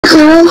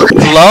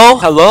Hello?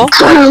 Hello?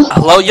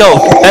 Hello? Yo,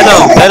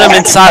 Venom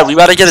inside. We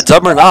about to get a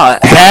dub or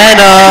not?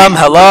 Venom,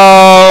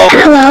 hello?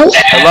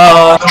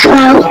 Hello?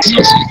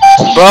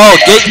 Bro,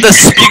 get the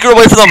speaker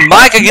away from the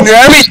mic. I can hear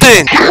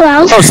everything.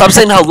 Bro, stop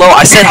saying hello.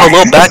 I said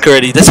hello back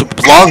already. This is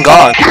long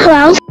gone.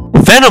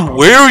 Venom,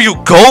 where are you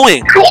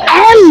going?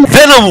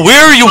 Venom,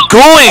 where are you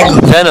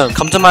going? Venom,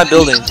 come to my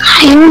building.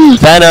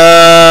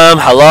 Venom,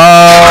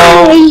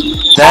 hello?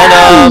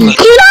 Venom.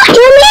 Can you not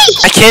hear me?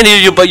 I can't hear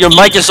you, but your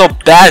mic is so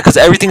bad because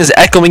everything is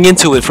echoing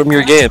into it from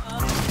your game.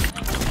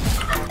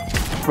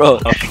 Bro,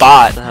 a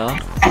bot, huh?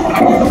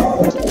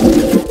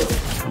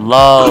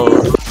 Lol.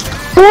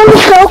 Don't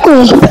fuck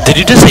me. Did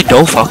you just say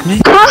don't fuck me?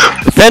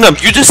 Huh? Venom,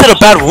 you just said a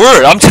bad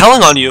word. I'm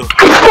telling on you.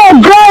 I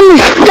said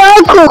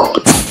don't fuck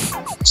me.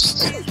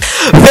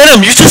 Venom,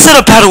 you just said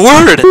a bad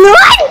word. No,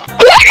 I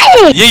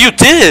didn't. Yeah, you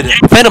did.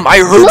 Venom, I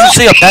heard you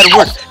say a bad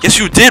word. Yes,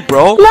 you did,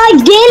 bro. No, I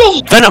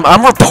didn't. Venom,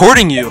 I'm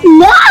reporting you.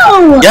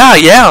 No. Yeah,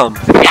 I am.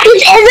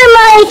 This isn't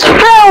my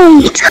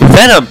account.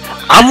 Venom,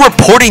 I'm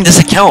reporting this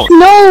account.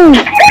 No.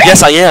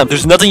 Yes, I am.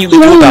 There's nothing you can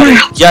do about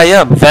it. Yeah, I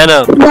am.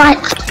 Venom, What?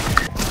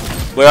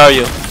 where are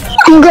you?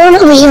 I'm going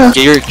over here.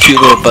 Get your cute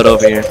little butt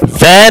over here.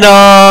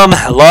 Venom,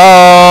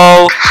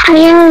 hello? I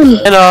am.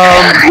 Venom,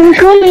 I'm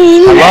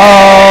coming.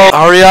 hello?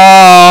 Hurry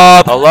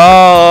up.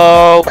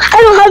 Hello? I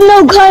don't have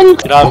no gun. You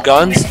don't have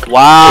guns?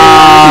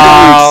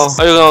 Wow.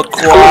 Are you gonna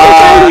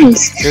cry?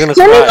 Guns. You're gonna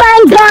Let me cry.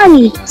 find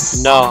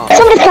guns. No.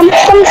 Somebody's coming.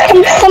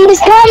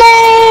 Somebody's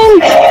coming.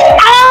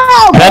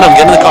 Ow! Venom,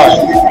 get in the car.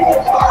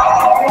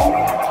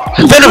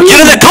 Venom, get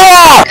in the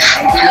car!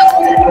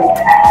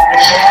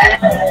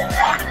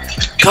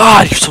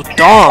 God, you're so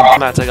dumb.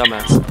 Mats, I got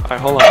mats. Alright,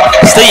 hold on.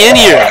 Stay in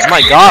here. Oh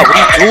my god, what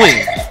are you doing?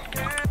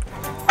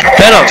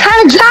 Venom. I'm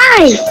trying to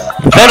drive.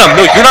 Venom,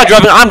 no, you're not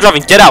driving. I'm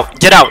driving. Get out.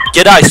 Get out.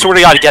 Get out. I swear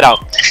to God, get out.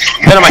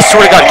 Venom, I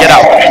swear to God, get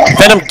out.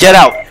 Venom, get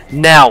out.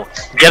 Now.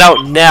 Get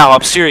out now.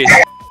 I'm serious.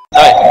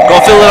 Alright, go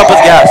fill it up with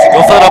gas.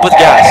 Go fill it up with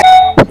gas.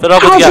 Fill it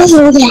up with gas.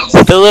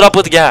 Fill it up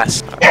with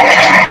gas.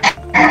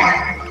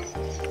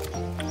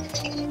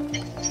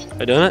 Are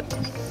you doing it?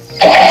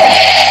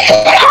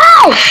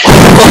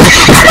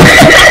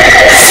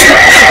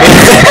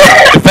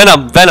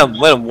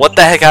 Venom, what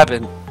the heck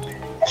happened?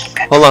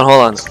 Hold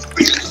on.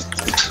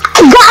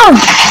 Go!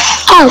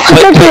 Oh,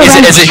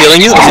 Wait, is it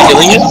healing you? Is it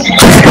healing you?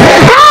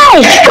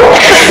 Hey!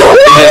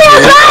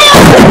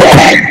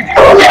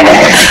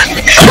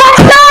 Stop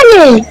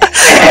running!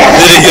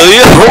 Did it heal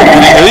you?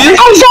 Did it heal you?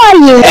 I saw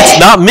you! It's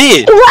not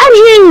me! It was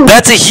you!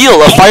 That's a heal!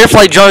 A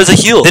firefly jar is a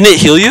heal! Didn't it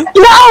heal you?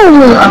 No!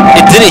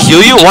 It didn't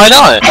heal you? Why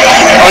not? Okay.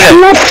 I'm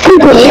not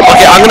stupid.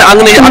 Okay, I'm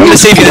gonna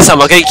save you this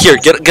time, okay? Here,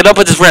 get up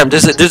with this ramp.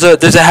 There's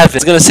a heaven.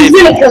 It's gonna save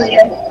you.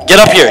 Get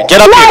up here,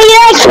 get up No, here.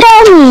 you're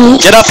scaring me!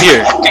 Get up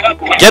here.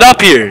 Get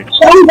up here.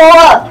 Don't go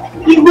up.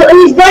 He's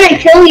gonna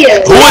kill you.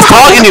 Who is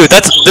calling you?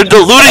 They're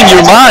diluting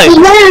your mind.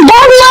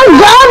 That's your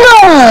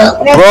brother!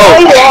 Bro,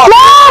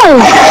 No!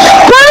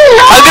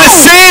 I'm gonna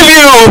save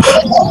you!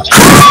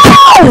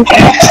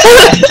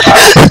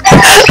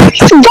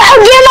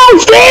 Don't get my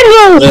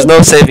zebra! There's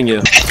no saving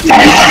you. Go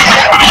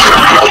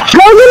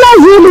get my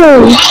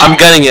zebra! I'm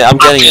getting it.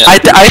 I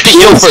have to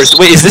heal first.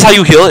 Wait, is this how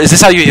you heal?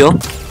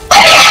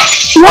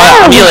 No!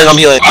 I'm healing.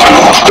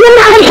 You're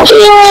not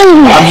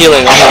healing! I'm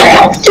healing.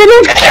 You're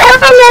just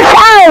killing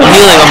yourself!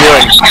 I'm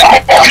healing.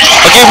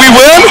 Okay,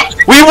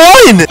 we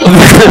won!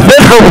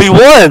 Venom, we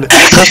won!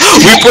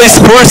 We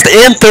placed first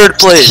and third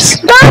place.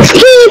 First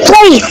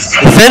place!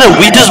 Venom,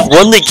 we just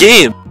won the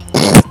game.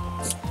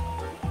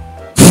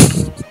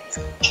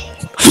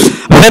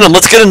 Venom,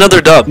 let's get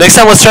another dub. Next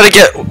time, let's try to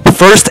get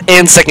first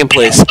and second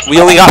place. We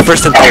only got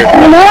first and third.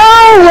 No!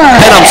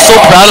 Venom, I'm so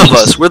proud of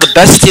us. We're the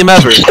best team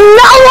ever. No,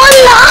 I'm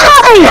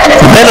not!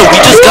 Venom, we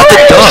just got the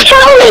dub.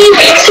 You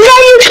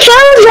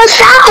killed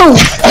yourself!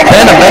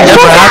 Venom, that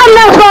never happened. I'm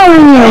not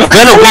following you!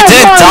 Venom, we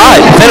didn't die.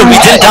 Venom, we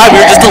didn't die. We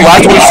were just the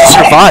last ones to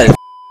survive.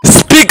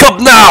 Speak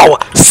up now!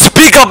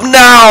 Speak up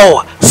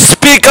now!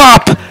 Speak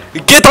up!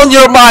 Get on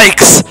your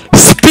mics!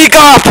 Speak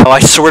up! Oh, I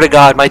swear to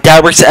God, my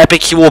dad works at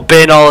Epic. He will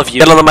ban all of you.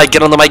 Get on the mic.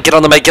 Get on the mic. Get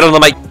on the mic. Get on the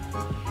mic.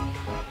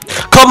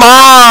 Come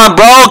on,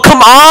 bro.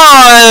 Come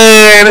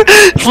on,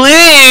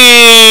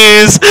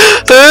 please.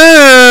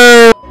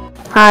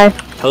 Hi.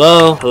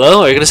 Hello.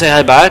 Hello. Are you gonna say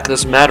hi back?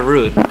 That's mad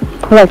rude.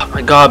 Hello. Oh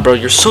my God, bro.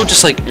 You're so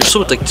just like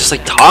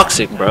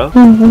toxic, bro.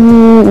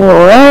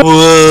 What?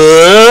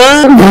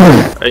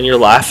 And you're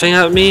laughing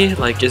at me?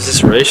 Like, is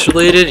this race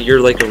related?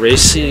 You're like a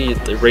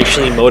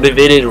racially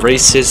motivated,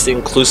 racist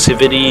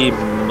inclusivity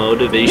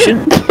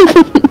motivation?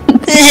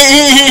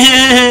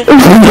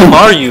 Who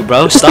are you,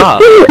 bro?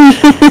 Stop.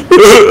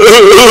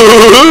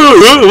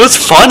 What's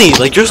funny?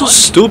 Like, you're so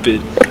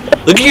stupid.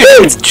 Look at your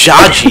name, it's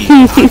Jaji.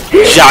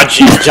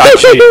 Jaji,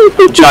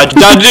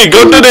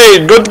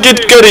 go get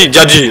curry,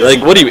 Jaji.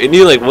 Like, what are you,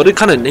 Indian? Like, what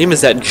kind of name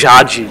is that,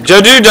 Jaji?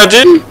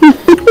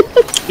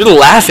 You're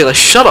laughing, like,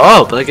 shut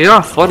up. Like, you're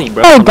not funny,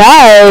 bro. Oh,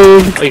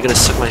 guys. Are you gonna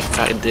suck my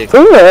fat dick?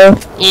 Ooh.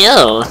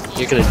 Ew.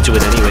 You're gonna do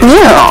it anyway.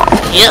 Yeah.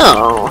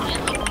 Ew.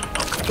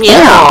 Ew.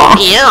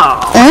 Ew.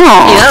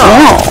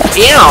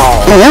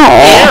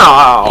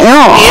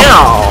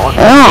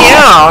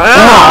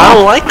 I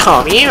don't like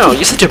cum. Ew.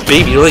 You're such a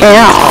baby. You're like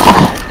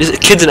there's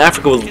kids in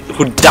Africa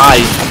who die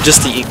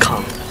just to eat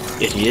cum.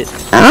 Idiot.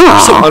 You're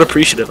so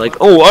unappreciative. Like,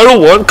 oh, I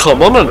don't want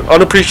cum. I'm an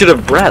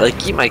unappreciative brat.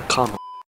 Like, eat my cum.